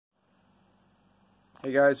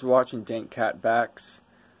Hey guys, we're watching Dank Cat Backs.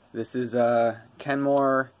 This is a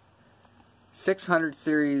Kenmore 600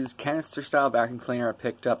 series canister style vacuum cleaner I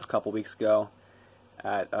picked up a couple weeks ago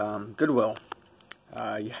at Goodwill.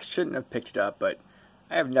 You shouldn't have picked it up, but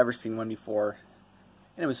I have never seen one before.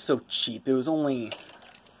 And it was so cheap. It was only,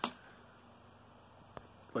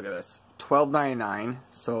 look at this, $12.99.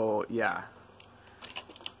 So yeah,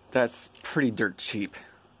 that's pretty dirt cheap.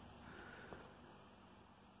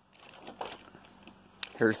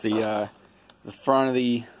 Here's the front of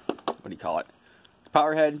the, what do you call it,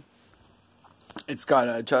 power head. It's got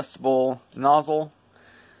an adjustable nozzle.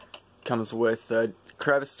 Comes with a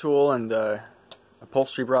crevice tool and the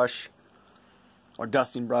upholstery brush or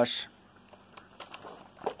dusting brush.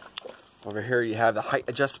 Over here you have the height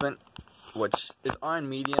adjustment, which is on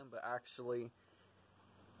medium, but actually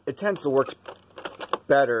it tends to work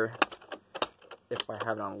better if I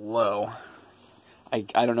have it on low.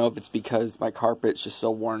 I don't know if it's because my carpet's just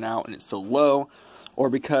so worn out and it's so low, or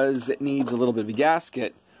because it needs a little bit of a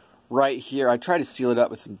gasket right here. I tried to seal it up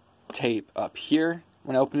with some tape up here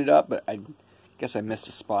when I opened it up, but I guess I missed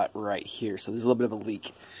a spot right here, so there's a little bit of a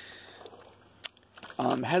leak.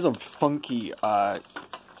 It has a funky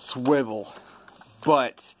swivel,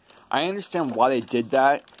 but I understand why they did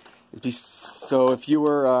that. So if you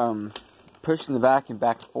were pushing the vacuum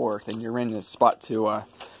back and forth and you're in a spot to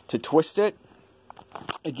twist it,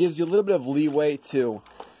 it gives you a little bit of leeway to,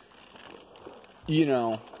 you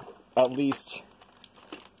know, at least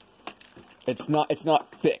it's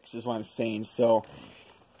not fixed, is what I'm saying. So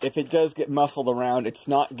if it does get muscled around, it's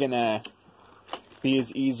not gonna be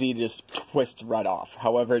as easy to just twist right off.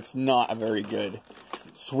 However, it's not a very good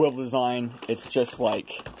swivel design. It's just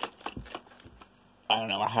like, I don't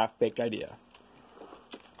know, a half-baked idea.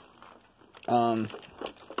 And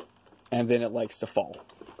then it likes to fall.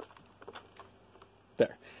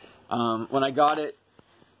 There. When I got it,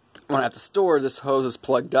 when at the store, this hose is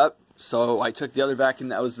plugged up, so I took the other vacuum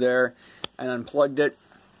that was there and unplugged it.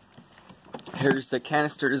 Here's the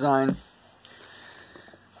canister design.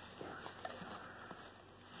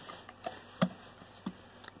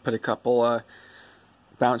 Put a couple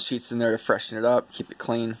bounce sheets in there to freshen it up, keep it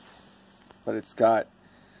clean. But it's got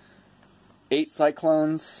 8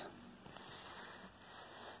 cyclones.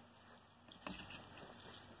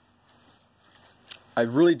 I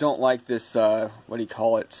really don't like this, what do you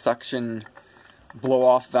call it, suction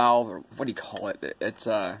blow-off valve, or what do you call it? It's,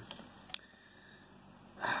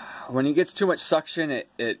 when it gets too much suction,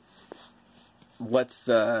 it lets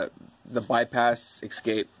the bypass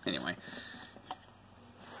escape. Anyway,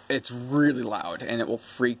 it's really loud, and it will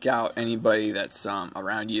freak out anybody that's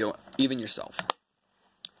around you, even yourself.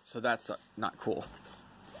 So that's not cool.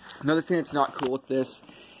 Another thing that's not cool with this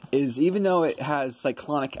is, even though it has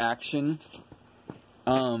cyclonic action,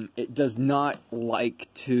 it does not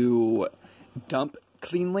like to dump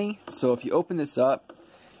cleanly. So if you open this up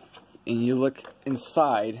and you look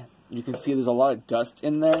inside, you can see there's a lot of dust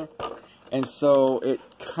in there. And so it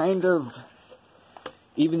kind of,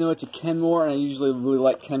 even though it's a Kenmore, and I usually really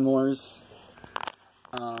like Kenmores,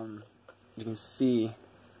 you can see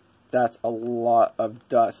that's a lot of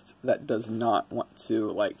dust that does not want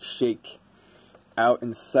to like shake out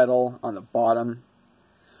and settle on the bottom,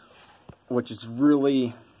 which is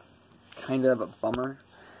really kind of a bummer,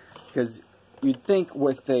 because you'd think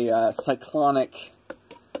with a cyclonic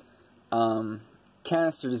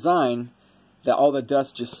canister design that all the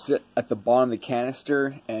dust just sit at the bottom of the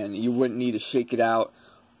canister and you wouldn't need to shake it out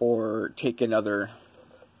or take another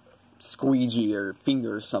squeegee or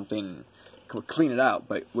finger or something to clean it out.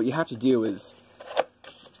 But what you have to do is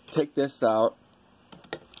take this out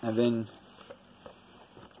and then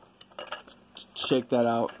shake that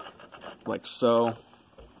out like so,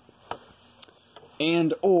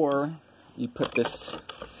 and or you put this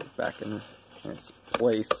back in its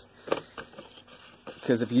place,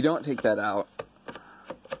 because if you don't take that out,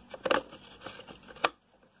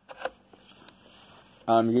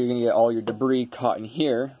 you're gonna get all your debris caught in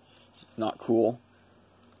here. Not cool.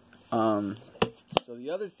 So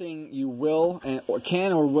the other thing you will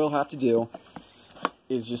or will have to do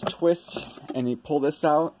is just twist and you pull this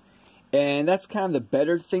out. And that's kind of the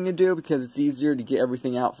better thing to do, because it's easier to get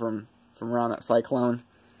everything out from around that cyclone.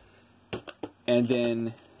 And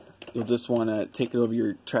then you'll just want to take it over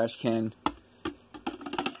your trash can,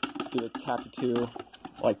 do a tap or two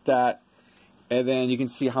like that, and then you can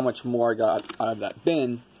see how much more I got out of that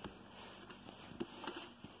bin.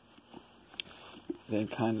 Then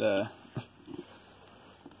kind of,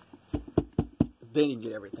 then you can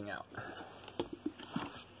get everything out.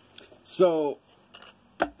 So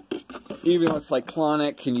even though it's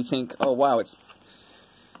cyclonic and you think, oh wow, it's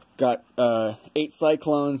got 8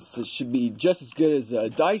 cyclones. It should be just as good as a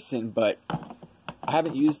Dyson, but I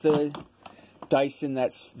haven't used the Dyson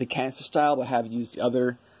that's the canister style, but I have used the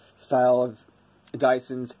other style of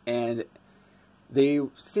Dysons, and they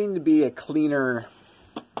seem to be a cleaner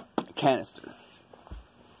canister.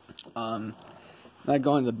 Now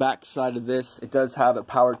going to the back side of this, it does have a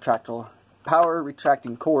power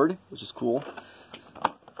retracting cord, which is cool.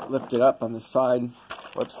 Lift it up on the side.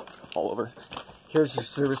 Whoops, it's gonna fall over. Here's your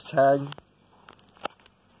service tag.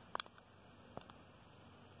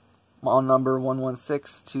 Model number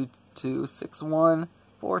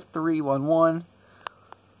 11622614311.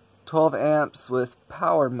 12 amps with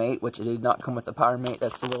power mate, which it did not come with the power mate.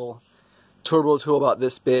 That's the little turbo tool about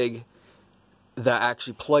this big that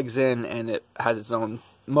actually plugs in and it has its own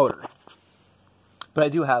motor. But I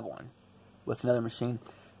do have one with another machine.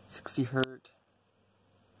 60 hertz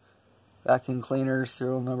vacuum cleaner,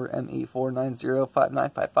 serial number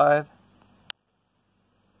ME4905955.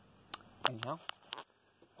 Anyhow,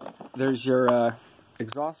 there's your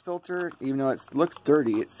exhaust filter. Even though it looks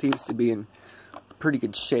dirty, it seems to be in pretty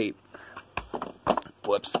good shape.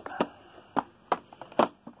 Whoops.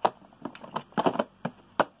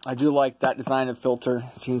 I do like that design of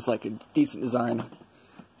filter. Seems like a decent design.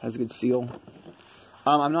 Has a good seal.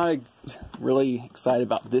 I'm not really excited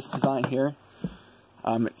about this design here.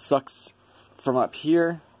 It sucks from up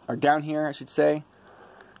here, or down here I should say.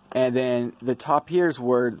 And then the top here is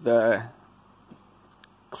where the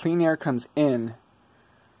clean air comes in.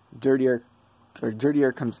 Dirty air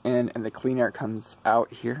comes in and the clean air comes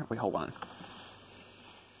out here. Wait, hold on.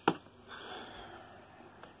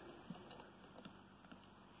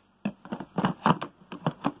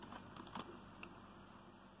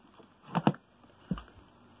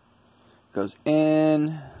 Goes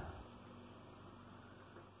in,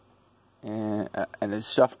 and the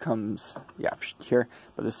stuff comes, yeah, here,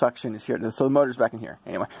 but the suction is here. So the motor's back in here.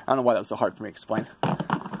 Anyway, I don't know why that was so hard for me to explain.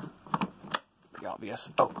 Pretty obvious.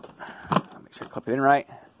 Oh, I'll make sure to clip it in right.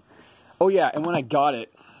 Oh yeah, and when I got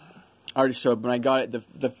it, I already showed, when I got it,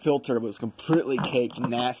 the filter was completely caked and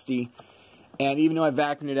nasty. And even though I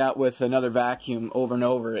vacuumed it out with another vacuum over and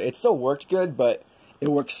over, it still worked good, but it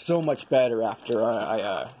worked so much better after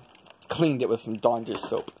I cleaned it with some Dawn dish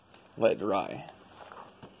soap, let it dry.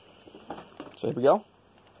 So here we go.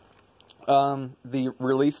 The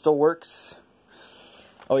release still works.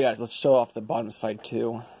 Oh yeah, let's show off the bottom side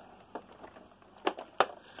too.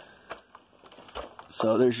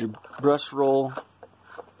 So there's your brush roll,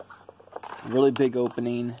 really big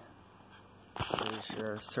opening. There's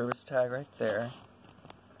your service tag right there.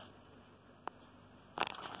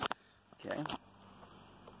 Okay.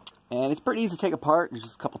 And it's pretty easy to take apart. There's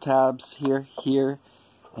just a couple tabs here, here,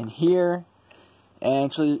 and here. And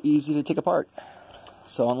it's really easy to take apart.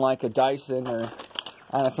 So unlike a Dyson or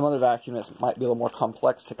I don't know, some other vacuum that might be a little more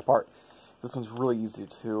complex to take apart, this one's really easy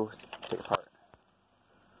to take apart.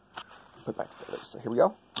 Put it back together. So here we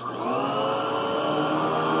go.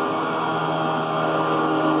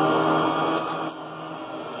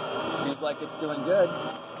 Seems like it's doing good.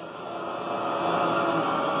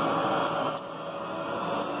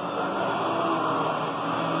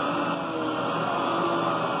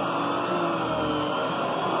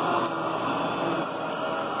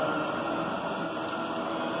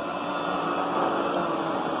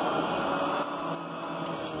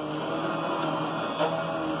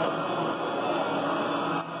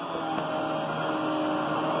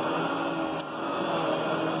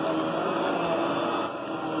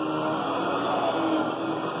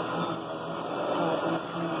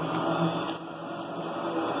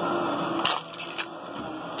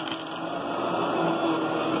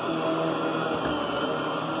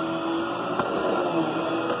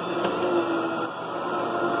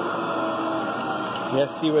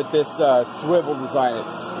 Let's see what this swivel design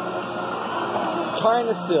is. Kind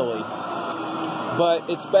of silly, but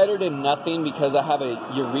it's better than nothing because I have a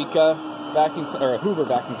Eureka vacuum or a Hoover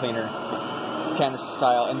vacuum cleaner canister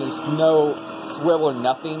style, and there's no swivel or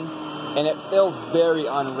nothing, and it feels very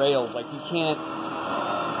on rails. Like you can't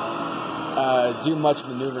do much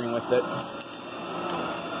maneuvering with it.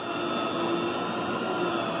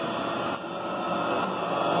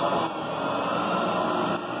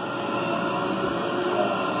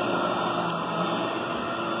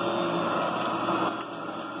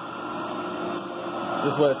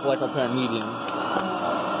 This is what it's like when I put on medium.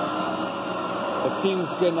 It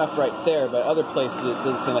seems good enough right there, but other places it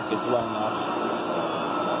doesn't seem like it's well enough.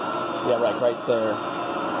 Yeah, right there.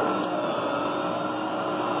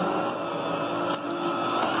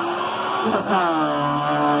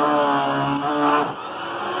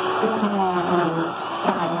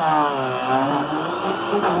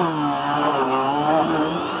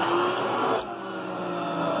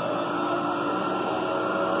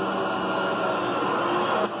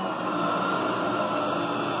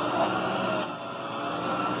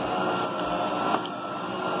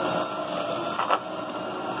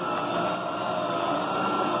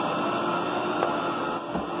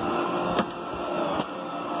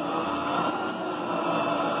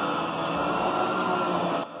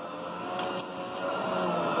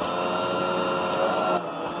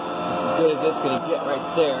 Is this going to get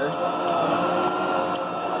right there?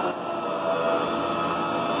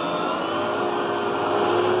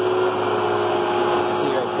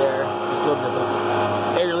 See right there? There's a little bit of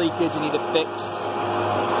air leakage you need to fix.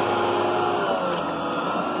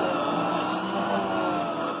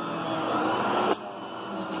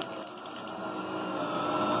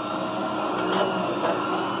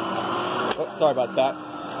 Oh, sorry about that.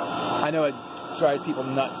 I know it drives people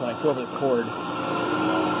nuts when I go over the cord.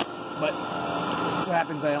 But that's what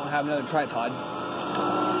happens when I don't have another tripod.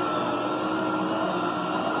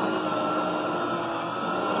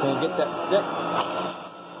 Can you get that stick?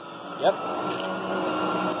 Yep.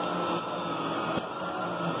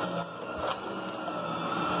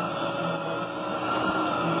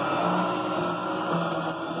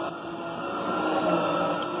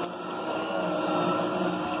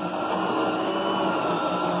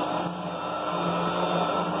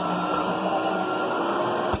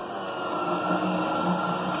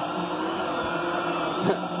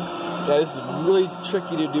 Yeah, this is really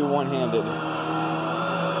tricky to do one-handed.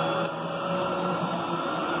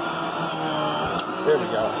 There we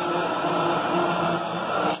go.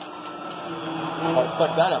 I'll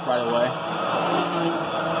suck that up right away.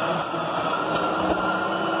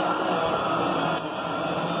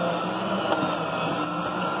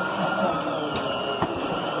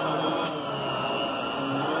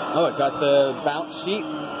 Oh, it got the bounce sheet.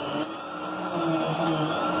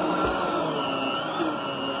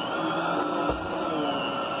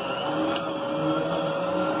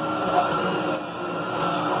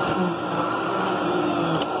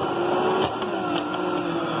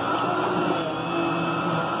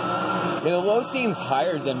 Yeah, the low seems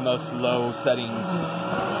higher than most low settings.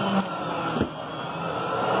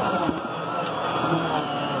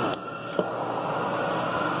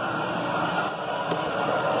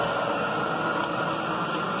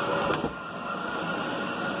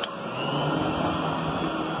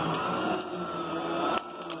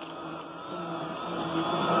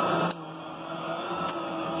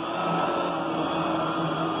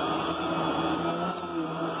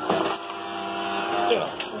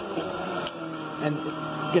 And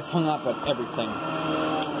it gets hung up on everything.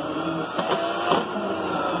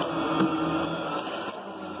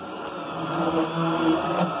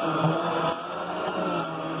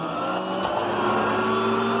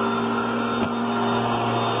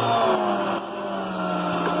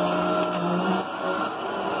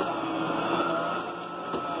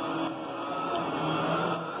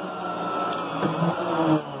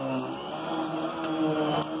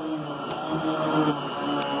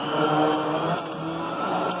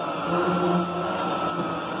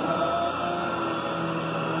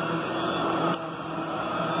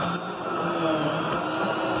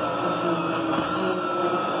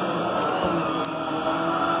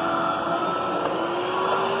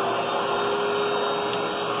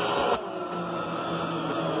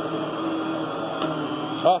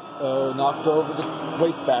 Uh-oh, knocked over the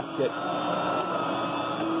wastebasket.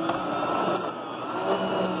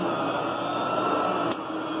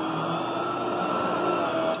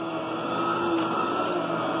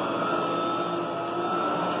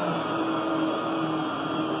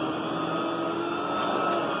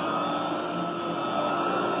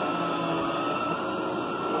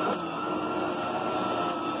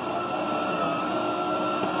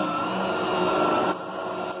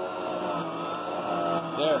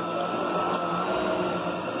 There it goes.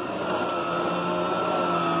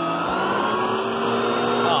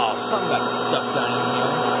 Oh, something got stuck down in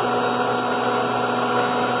here.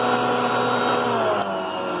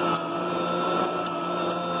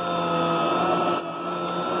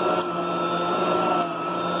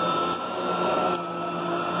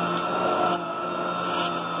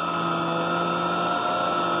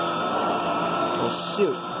 Well,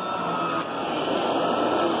 shoot.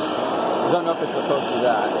 I don't know if it's supposed to do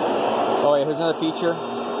that. Oh wait, here's another feature.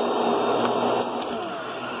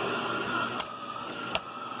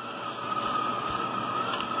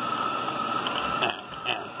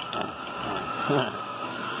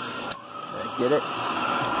 Get it?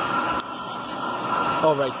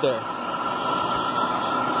 Oh, right there.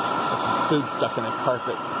 Food stuck in the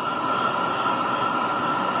carpet.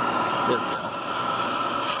 There we go.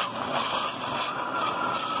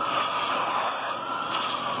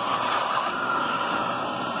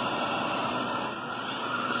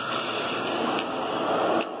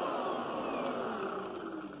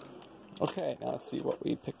 Okay, now let's see what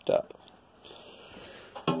we picked up.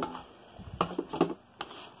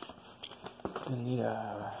 We need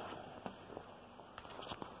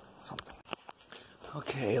something.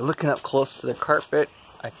 Okay, looking up close to the carpet,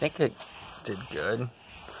 I think it did good.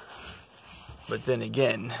 But then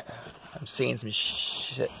again, I'm seeing some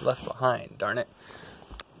shit left behind, darn it.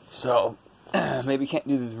 So, maybe can't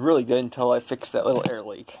do this really good until I fix that little air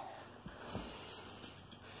leak.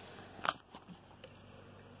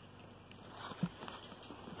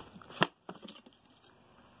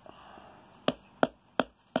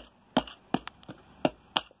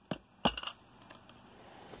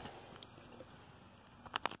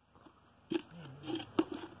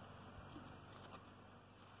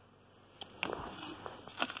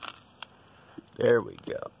 There we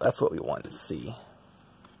go. That's what we wanted to see.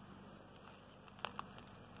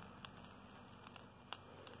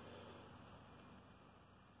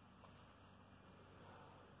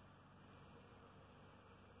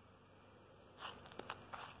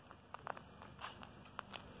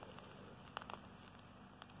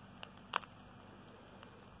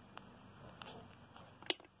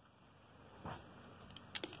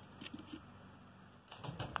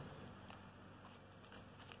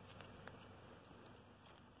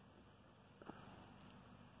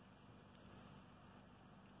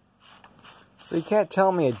 So you can't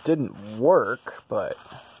tell me it didn't work, but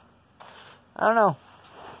I don't know.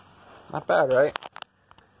 Not bad, right?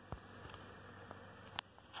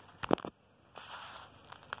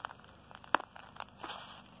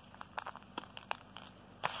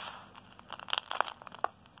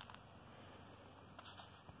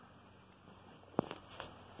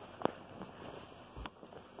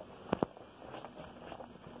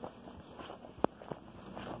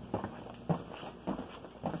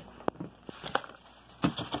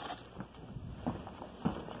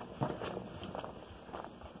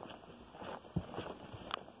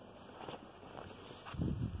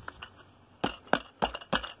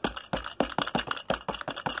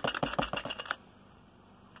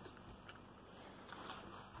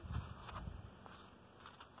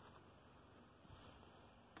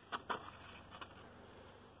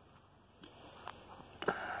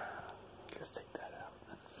 Just take that out.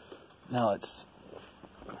 Now let's,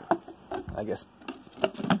 I guess,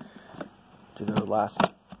 do the last